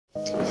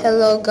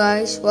Hello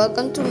guys,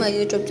 welcome to my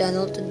YouTube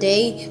channel.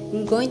 Today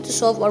we're going to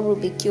solve our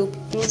Rubik's Cube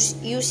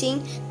using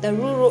the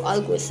Ruru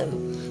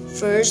algorithm.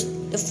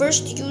 The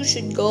first U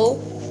should go,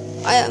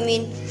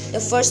 the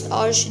first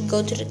R should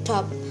go to the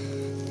top.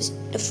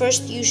 The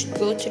first U should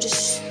go to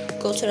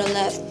the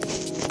left.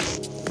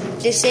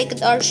 The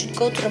second R should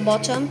go to the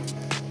bottom,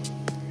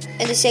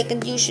 and the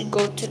second U should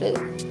go to the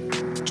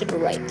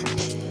right.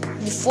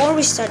 Before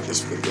we start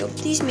this video,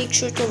 please make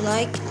sure to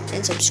like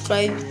and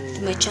subscribe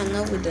to my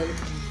channel with the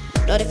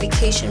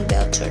notification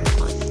bell turned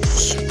on,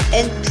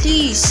 and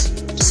please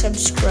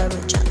subscribe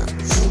my channel.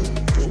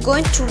 I'm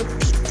going to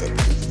repeat it.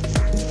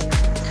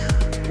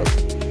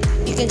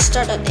 You can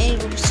start at any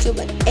Rubik's Cube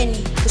at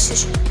any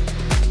position.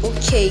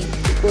 Okay,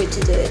 we're going to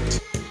do it.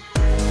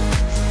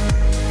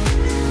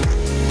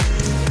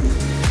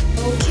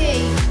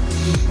 Okay,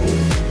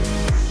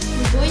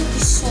 we're going to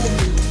solve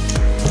it.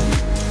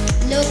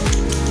 Look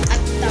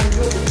at the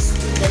Rubiks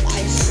that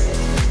I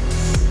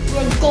solved.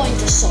 We're going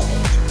to solve it.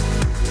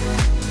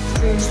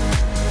 First,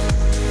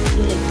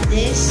 do like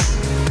this,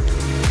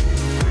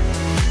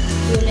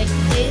 do like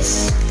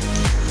this,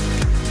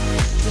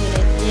 do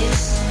like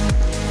this,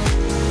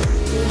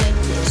 do like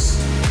this.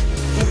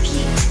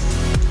 Repeat.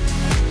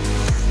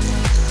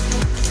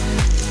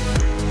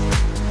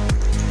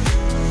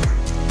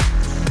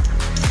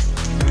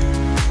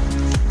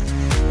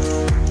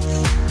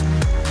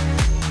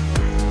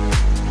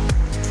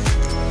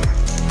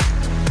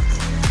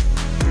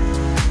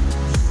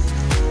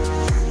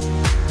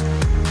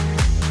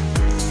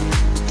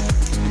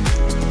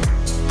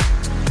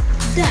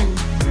 Done.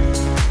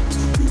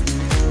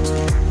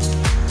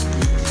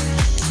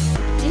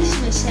 This is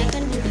my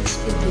second Rubik's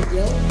Cube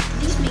video.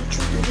 Please make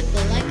sure to hit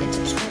the like and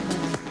subscribe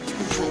button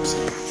in 5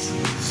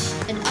 seconds.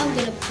 And I'm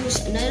gonna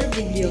post another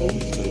video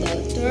for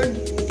the third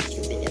Rubik's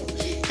Cube video.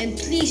 And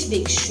please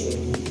make sure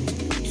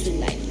to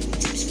like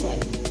and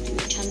subscribe to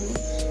my channel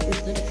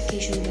with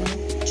notification bell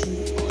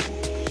turned on.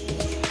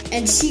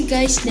 And see you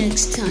guys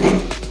next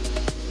time.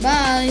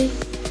 Bye.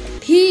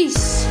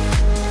 Peace.